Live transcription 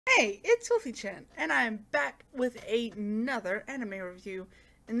Hey, it's Wolfy-Chan, and I'm back with another anime review,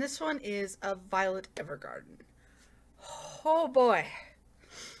 and this one is of Violet Evergarden. Oh boy.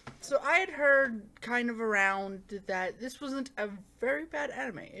 So I had heard kind of around that this wasn't a very bad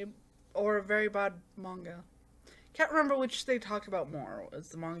anime, or a very bad manga. Can't remember which they talked about more, was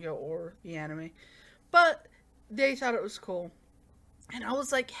the manga or the anime, but they thought it was cool. And I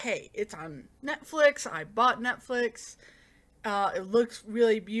was like, hey, it's on Netflix, I bought Netflix, it looks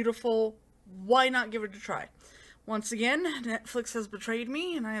really beautiful. Why not give it a try? Once again, Netflix has betrayed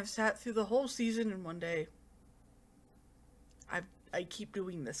me, and I have sat through the whole season in one day. I keep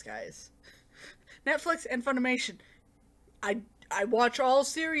doing this, guys. Netflix and Funimation. I watch all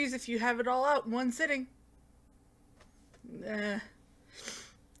series if you have it all out in one sitting. Eh.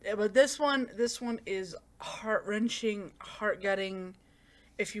 But this one is heart wrenching, heart gutting.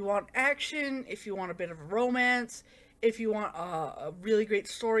 If you want action, if you want a bit of a romance, if you want a really great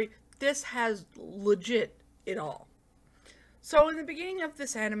story, this has legit it all. So in the beginning of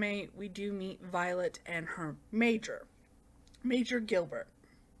this anime, we do meet Violet and her Major Gilbert.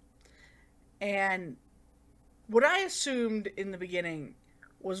 And what I assumed in the beginning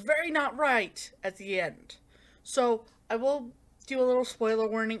was very not right at the end. So I will do a little spoiler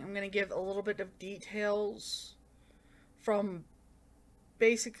warning. I'm going to give a little bit of details from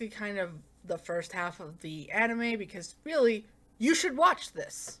basically kind of the first half of the anime, because really, you should watch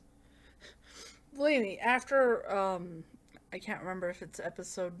this. Believe me, after, I can't remember if it's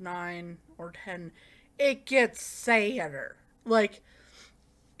episode 9 or 10, it gets sadder. Like,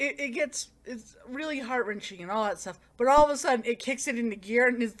 it's really heart-wrenching and all that stuff, but all of a sudden, it kicks it into gear,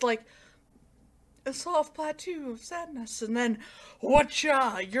 and it's like, a soft plateau of sadness, and then,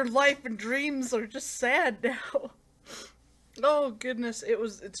 whatcha, your life and dreams are just sad now. Oh goodness,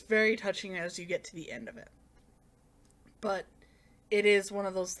 it's very touching as you get to the end of it. But it is one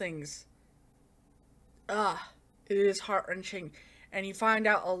of those things. It is heart-wrenching. And you find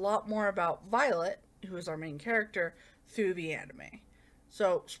out a lot more about Violet, who is our main character, through the anime.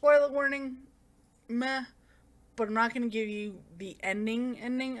 So, spoiler warning, meh, but I'm not going to give you the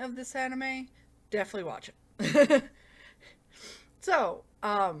ending of this anime. Definitely watch it. So,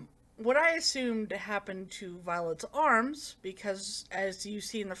 what I assumed happened to Violet's arms, because as you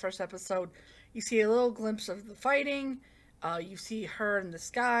see in the first episode, you see a little glimpse of the fighting, you see her in the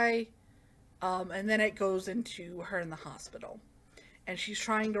sky, and then it goes into her in the hospital. And she's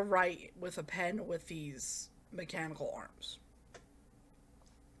trying to write with a pen with these mechanical arms.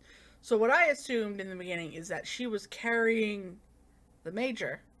 So what I assumed in the beginning is that she was carrying the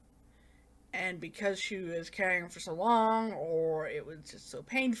Major, and because she was carrying him for so long, or it was just so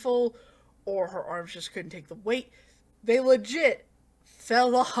painful, or her arms just couldn't take the weight, they legit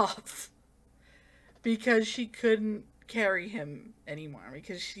fell off because she couldn't carry him anymore,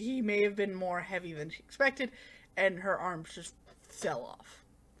 because he may have been more heavy than she expected, and her arms just fell off.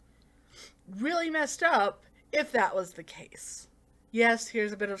 Really messed up if that was the case. Yes,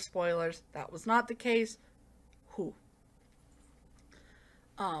 here's a bit of spoilers. That was not the case. Whew.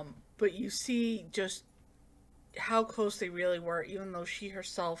 But you see just how close they really were, even though she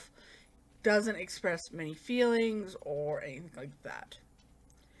herself doesn't express many feelings or anything like that.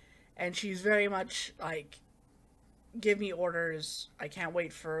 And she's very much like, give me orders, I can't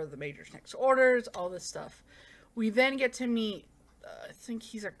wait for the Major's next orders, all this stuff. We then get to meet, I think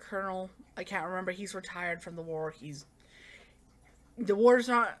he's a colonel, I can't remember, he's retired from the war, the war's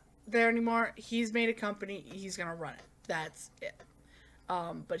not there anymore, he's made a company, he's gonna run it, that's it.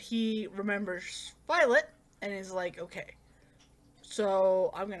 But he remembers Violet and is like, okay,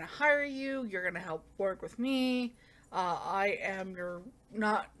 so I'm gonna hire you, you're gonna help work with me, I am your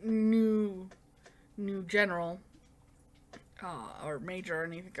not new general, or major or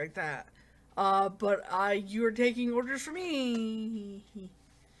anything like that, but you're taking orders for me,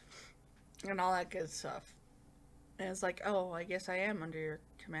 and all that good stuff. And it's like, oh, I guess I am under your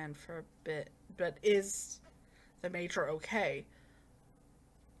command for a bit, but is the Major okay?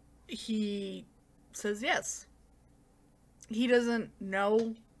 He says yes. He doesn't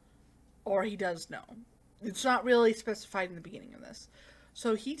know, or he does know. It's not really specified in the beginning of this.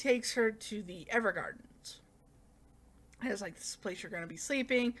 So he takes her to the Evergardens. It's like, this place you're going to be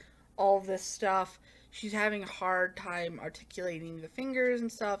sleeping, all this stuff. She's having a hard time articulating the fingers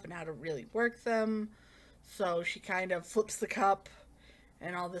and stuff and how to really work them. So she kind of flips the cup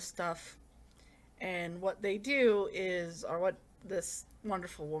and all this stuff. And what they do is, or what this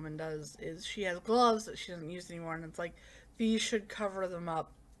wonderful woman does, is she has gloves that she doesn't use anymore, and it's like, these should cover them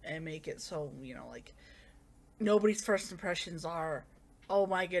up and make it so, you know, like, nobody's first impressions are, oh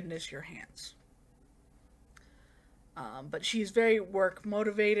my goodness, your hands. But she's very work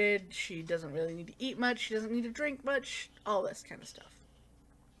motivated. She doesn't really need to eat much. She doesn't need to drink much. All this kind of stuff.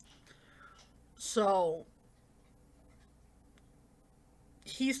 So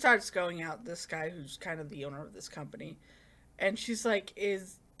he starts going out, this guy who's kind of the owner of this company. And she's like,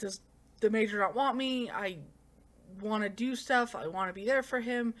 does the major not want me? I want to do stuff. I want to be there for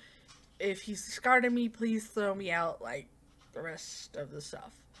him. If he's discarded me, please throw me out like the rest of the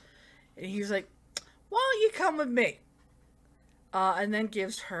stuff. And he's like, why don't you come with me? And then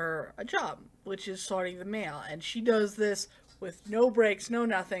gives her a job, which is sorting the mail. And she does this with no breaks, no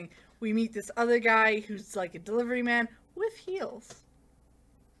nothing. We meet this other guy who's like a delivery man with heels.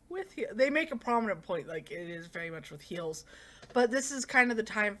 They make a prominent point, like, it is very much with heels. But this is kind of the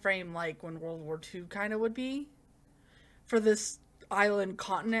time frame, like, when World War II kind of would be for this island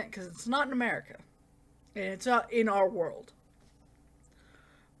continent, because it's not in America. And it's not in our world.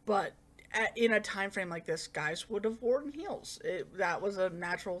 But in a time frame like this, guys would have worn heels. That was a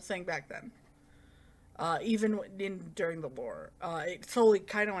natural thing back then. Even during the war. It slowly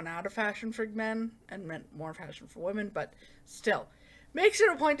kind of went out of fashion for men and meant more fashion for women, but still. Makes it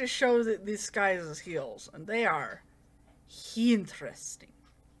a point to show that these guys' heels, and they are interesting.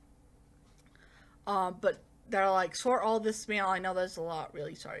 But they're like, sort all this mail. I know there's a lot.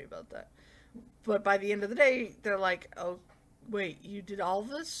 Really sorry about that. But by the end of the day, they're like, oh, wait, you did all of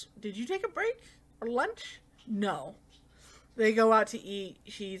this? Did you take a break? Or lunch? No. They go out to eat.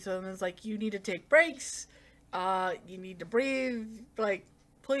 She's like, you need to take breaks. You need to breathe. Like,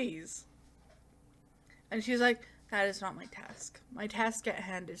 please. And she's like, that is not my task. My task at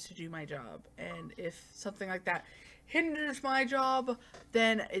hand is to do my job. And if something like that hinders my job,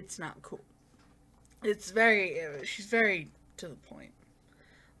 then it's not cool. She's very to the point.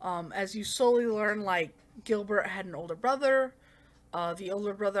 As you slowly learn, like, Gilbert had an older brother. The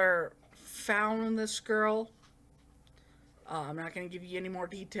older brother found this girl. I'm not going to give you any more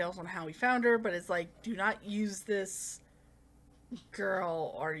details on how he found her, but it's like, do not use this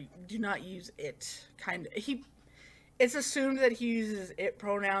girl, or do not use it. It's assumed that he uses it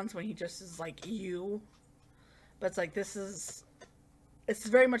pronouns when he just is like you. But it's like, it's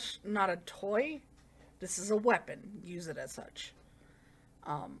very much not a toy. This is a weapon. Use it as such.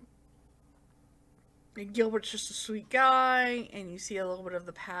 And Gilbert's just a sweet guy, and you see a little bit of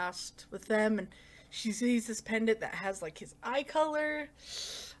the past with them, and she sees this pendant that has like his eye color.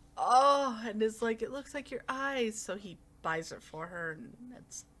 Oh, and it's like, it looks like your eyes. So he buys it for her, and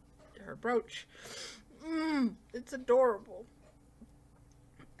that's her brooch. It's adorable.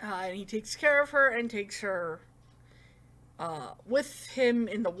 And he takes care of her and takes her with him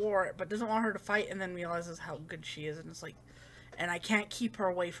in the war, but doesn't want her to fight, and then realizes how good she is, and it's like, and I can't keep her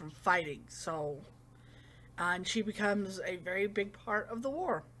away from fighting, so, and she becomes a very big part of the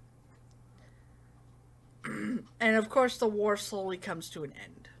war. And of course the war slowly comes to an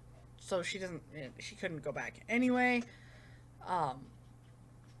end, so she couldn't go back anyway.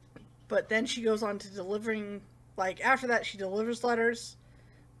 But then she goes on to delivering, like, after that she delivers letters,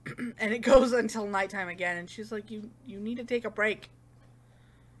 and it goes until nighttime again, and she's like, you need to take a break.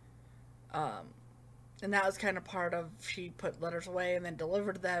 And that was kind of part of, she put letters away and then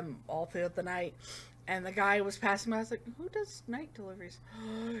delivered them all throughout the night. And the guy was passing by, I was like, who does night deliveries?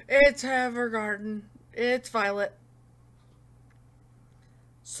 It's Evergarden. It's Violet.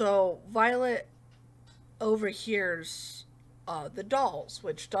 So Violet overhears the dolls,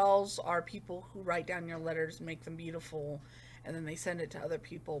 which dolls are people who write down your letters, make them beautiful, and then they send it to other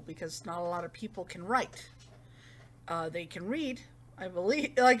people, because not a lot of people can write. They can read, I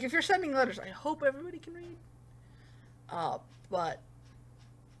believe. Like, if you're sending letters, I hope everybody can read. But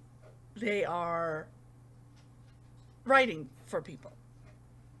they are writing for people.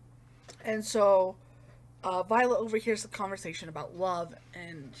 And so Violet overhears the conversation about love,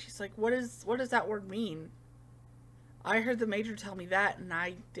 and she's like, what does that word mean? I heard the major tell me that, and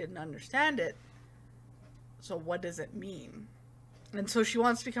I didn't understand it. So what does it mean? And so she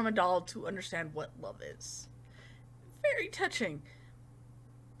wants to become a doll to understand what love is. Very touching.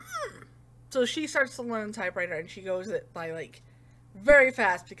 So she starts to learn typewriter, and she goes it by, like, very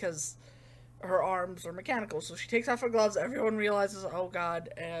fast, because her arms are mechanical. So she takes off her gloves, everyone realizes, oh god,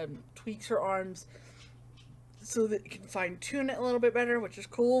 and tweaks her arms so that it can fine-tune it a little bit better, which is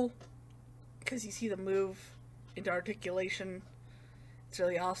cool, because you see them move into articulation. It's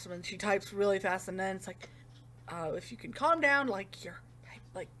really awesome, and she types really fast, and then it's like, if you can calm down, like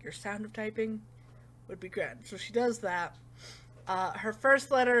your sound of typing would be grand. So she does that. Her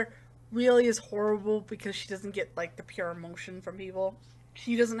first letter really is horrible, because she doesn't get, like, the pure emotion from people.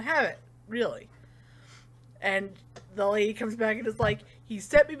 She doesn't have it, really. And the lady comes back and is like, he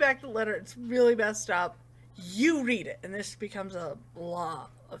sent me back the letter, it's really messed up. you read it. And this becomes a law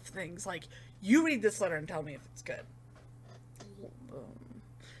of things. Like, you read this letter and tell me if it's good.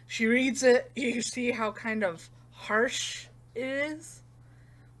 She reads it. You see how kind of harsh it is.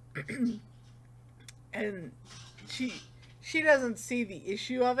 And she doesn't see the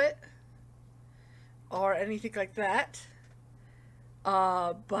issue of it or anything like that.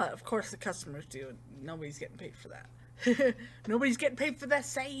 But of course the customers do. Nobody's getting paid for that. Nobody's getting paid for that.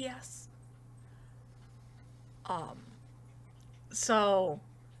 Say yes. So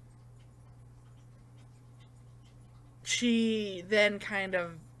she then kind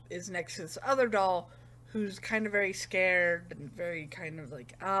of is next to this other doll who's kind of very scared and very kind of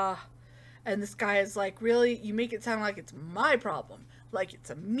like, and this guy is like, really? You make it sound like it's my problem. Like it's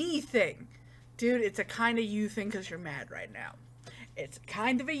a me thing. Dude, it's a kind of you thing because you're mad right now. It's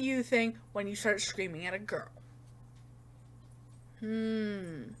kind of a you thing when you start screaming at a girl.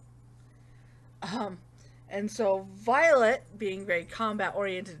 And so Violet, being very combat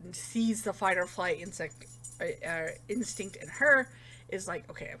oriented and sees the fight or flight instinct in her, is like,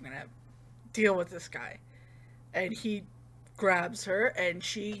 okay, I'm gonna deal with this guy. And he grabs her and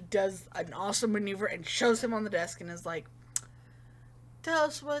she does an awesome maneuver and shows him on the desk and is like, tell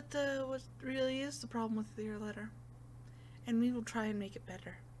us what really is the problem with your letter, and we will try and make it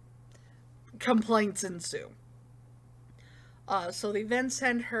better. Complaints ensue. So they then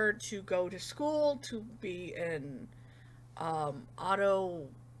send her to go to school to be an I'm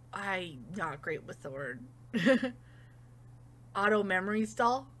not great with the word auto memories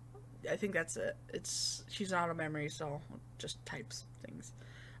doll. I think that's it. She's an auto memories doll. Just types things.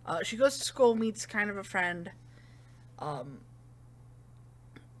 She goes to school, meets kind of a friend,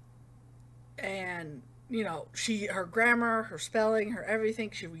 and you know, her grammar, her spelling, her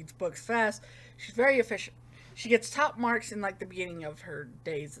everything. She reads books fast. She's very efficient. She gets top marks in like the beginning of her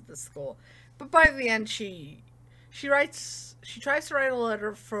days at the school, but by the end she tries to write a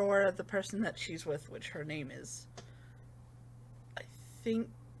letter for the person that she's with, which her name is, I think,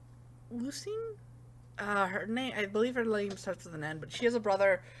 Lucine. I believe her name starts with an N, but she has a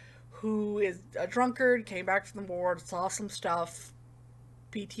brother who is a drunkard, came back from the war, saw some stuff,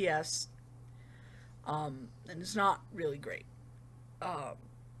 PTS, and it's not really great.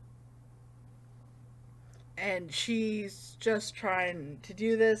 And she's just trying to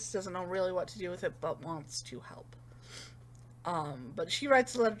do this, doesn't know really what to do with it, but wants to help. But she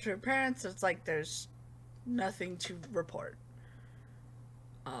writes a letter to her parents. It's like there's nothing to report.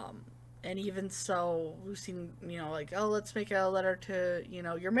 And even so, Lucy, you know, like, oh, let's make a letter to, you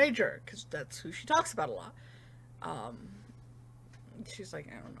know, your major, because that's who she talks about a lot. She's like,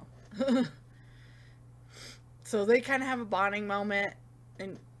 I don't know. So they kind of have a bonding moment,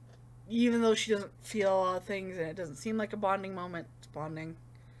 and even though she doesn't feel a lot of things, and it doesn't seem like a bonding moment, it's bonding.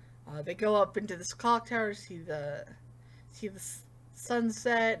 They go up into this clock tower, see the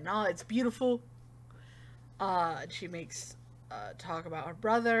sunset, and all, it's beautiful. She makes talk about her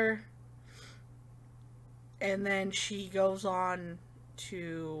brother, and then she goes on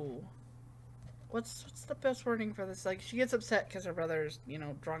to, what's the best wording for this? Like, she gets upset because her brother's, you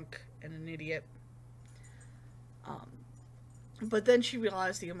know, drunk and an idiot. But then she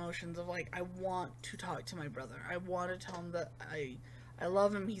realized the emotions of, like, I want to talk to my brother. I want to tell him that I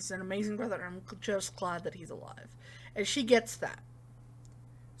love him. He's an amazing brother. I'm just glad that he's alive. And she gets that.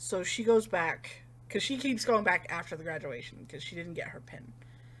 So she goes back, because she keeps going back after the graduation, because she didn't get her pin.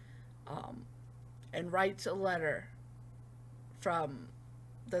 And writes a letter from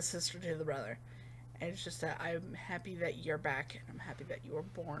the sister to the brother. And it's just that I'm happy that you're back, and I'm happy that you were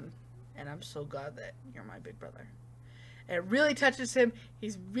born, and I'm so glad that you're my big brother. And it really touches him.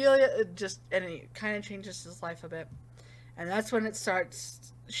 He's really and it kind of changes his life a bit. And that's when it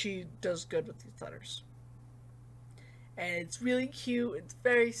starts. She does good with these letters. And it's really cute. It's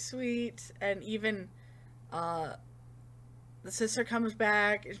very sweet. And even the sister comes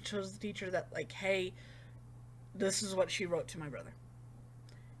back and shows the teacher that, like, hey, this is what she wrote to my brother.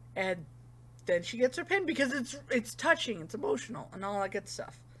 And then she gets her pin because it's touching, it's emotional, and all that good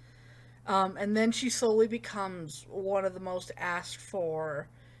stuff. And then she slowly becomes one of the most asked for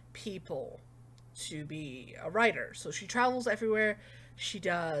people to be a writer. So she travels everywhere. She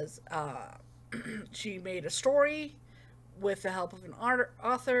does, she made a story with the help of an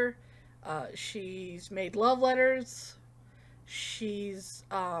author. She's made love letters. She's,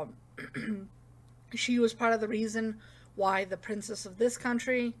 she was part of the reason why the princess of this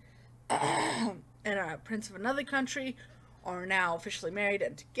country and a prince of another country are now officially married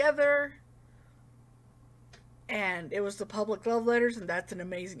and together. And it was the public love letters, and that's an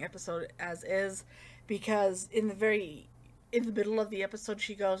amazing episode as is, because in the middle of the episode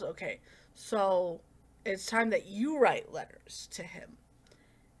she goes, okay, so It's time that you write letters to him.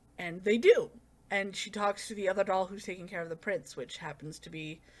 And they do. And she talks to the other doll who's taking care of the prince, which happens to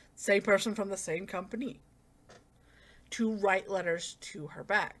be the same person from the same company, to write letters to her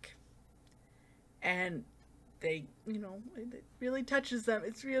back. And they, it really touches them.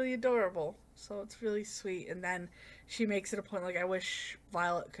 It's really adorable. So it's really sweet. And then she makes it a point, like, I wish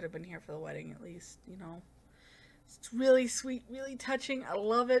Violet could have been here for the wedding at least, It's really sweet, really touching. I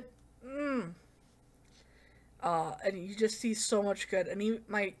love it. And you just see so much good. And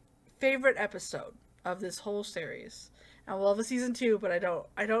my favorite episode of this whole series, and we'll have a season 2, but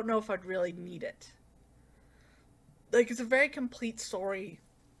I don't know if I'd really need it. Like, it's a very complete story.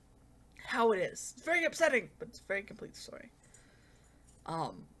 How it is. It's very upsetting, but it's a very complete story.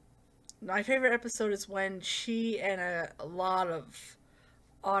 My favorite episode is when she and a lot of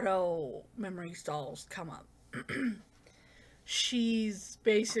Auto Memories dolls come up. She's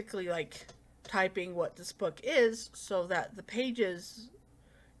basically, like, typing what this book is so that the pages,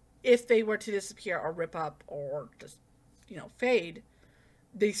 if they were to disappear or rip up or just, fade,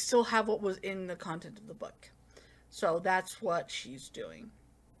 they still have what was in the content of the book. So that's what she's doing.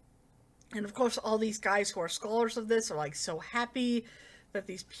 And of course, all these guys who are scholars of this are, like, so happy that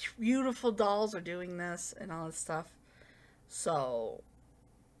these beautiful dolls are doing this and all this stuff. So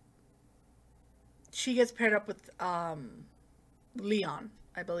she gets paired up with Leon,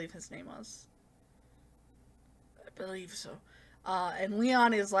 I believe his name was. I believe so. And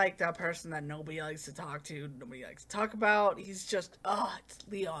Leon is, like, that person that nobody likes to talk to, nobody likes to talk about. He's just, it's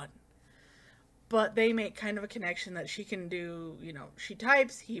Leon. But they make kind of a connection that she can do, she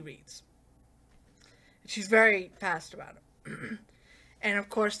types, he reads. She's very fast about it. And of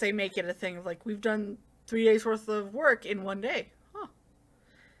course they make it a thing of, like, we've done 3 days worth of work in 1 day. Huh.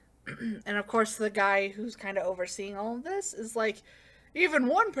 And of course the guy who's kind of overseeing all of this is like, even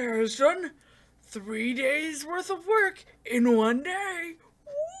one pair has done 3 days worth of work in 1 day.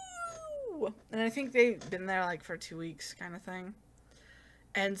 Woo! And I think they've been there, like, for 2 weeks kind of thing.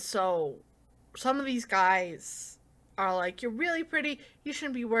 And so some of these guys are like, you're really pretty, you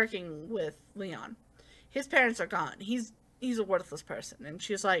shouldn't be working with Leon. His parents are gone. He's a worthless person. And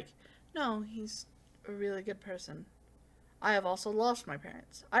she's like, no, he's a really good person. I have also lost my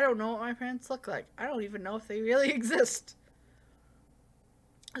parents. I don't know what my parents look like. I don't even know if they really exist.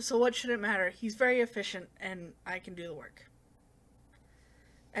 So what should it matter? He's very efficient and I can do the work.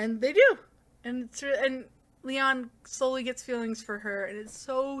 And they do. And Leon slowly gets feelings for her, and it's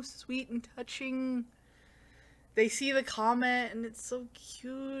so sweet and touching. They see the comment, and it's so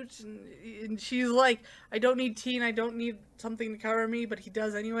cute, and she's like, I don't need teen, I don't need something to cover me, but he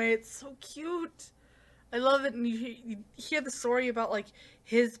does anyway. It's so cute. I love it, and you hear the story about, like,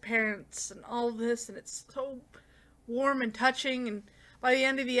 his parents and all this, and it's so warm and touching, and by the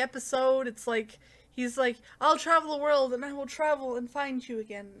end of the episode, it's like, he's like, I'll travel the world, and I will travel and find you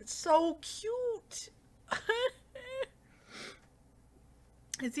again. It's so cute.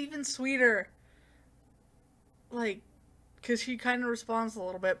 It's even sweeter, like, because she kind of responds a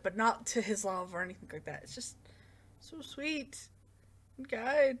little bit, but not to his love or anything like that. It's just so sweet and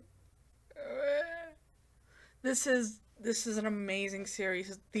kind. This is an amazing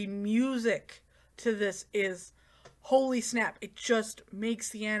series. The music to this is, holy snap, it just makes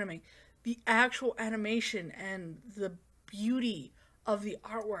the anime. The actual animation and the beauty of the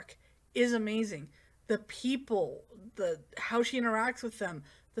artwork is amazing. The people, how she interacts with them,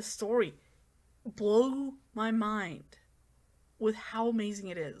 the story, blow my mind with how amazing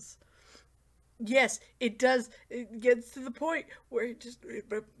it is. Yes, it does. It gets to the point where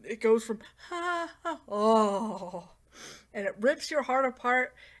it goes from oh, and it rips your heart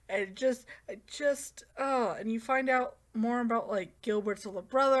apart, and and you find out more about, like, Gilbert's little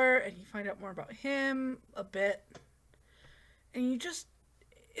brother, and you find out more about him a bit, and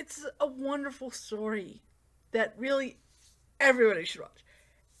it's a wonderful story that really everybody should watch.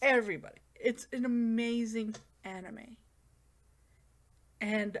 Everybody. It's an amazing anime.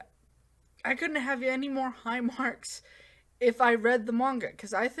 And I couldn't have any more high marks if I read the manga,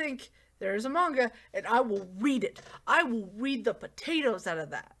 because I think there is a manga, and I will read it. I will read the potatoes out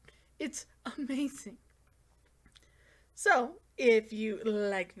of that. It's amazing. So, if you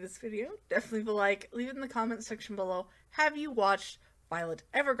like this video, definitely leave a like, leave it in the comment section below. Have you watched Violet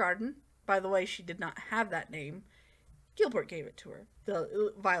Evergarden? By the way, she did not have that name. Gilbert gave it to her,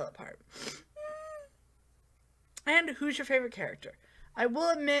 the Violet part. And who's your favorite character? I will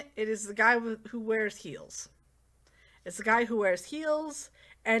admit, it is the guy who wears heels. It's the guy who wears heels,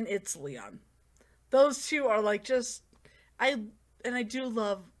 and it's Leon. Those two are, like, I do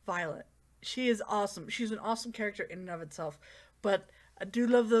love Violet. She is awesome. She's an awesome character in and of itself. But I do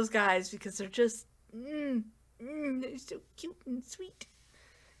love those guys because they're just they're so cute and sweet.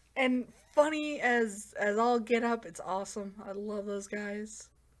 And funny as all get up. It's awesome. I love those guys.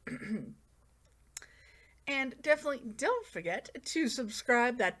 And definitely don't forget to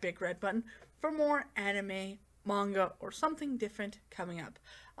subscribe, that big red button, for more anime, manga, or something different coming up.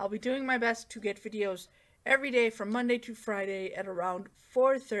 I'll be doing my best to get videos every day from Monday to Friday at around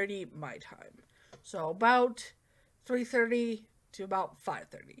 4:30 my time. So about 3:30 to about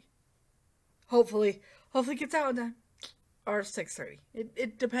 5:30. Hopefully it gets out in time. Or 6:30.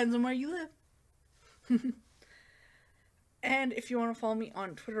 It depends on where you live. And if you want to follow me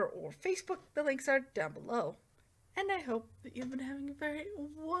on Twitter or Facebook, the links are down below. And I hope that you've been having a very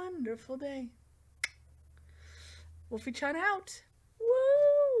wonderful day. Wolfy-Chan out.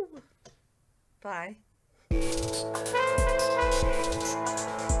 Woo! Bye.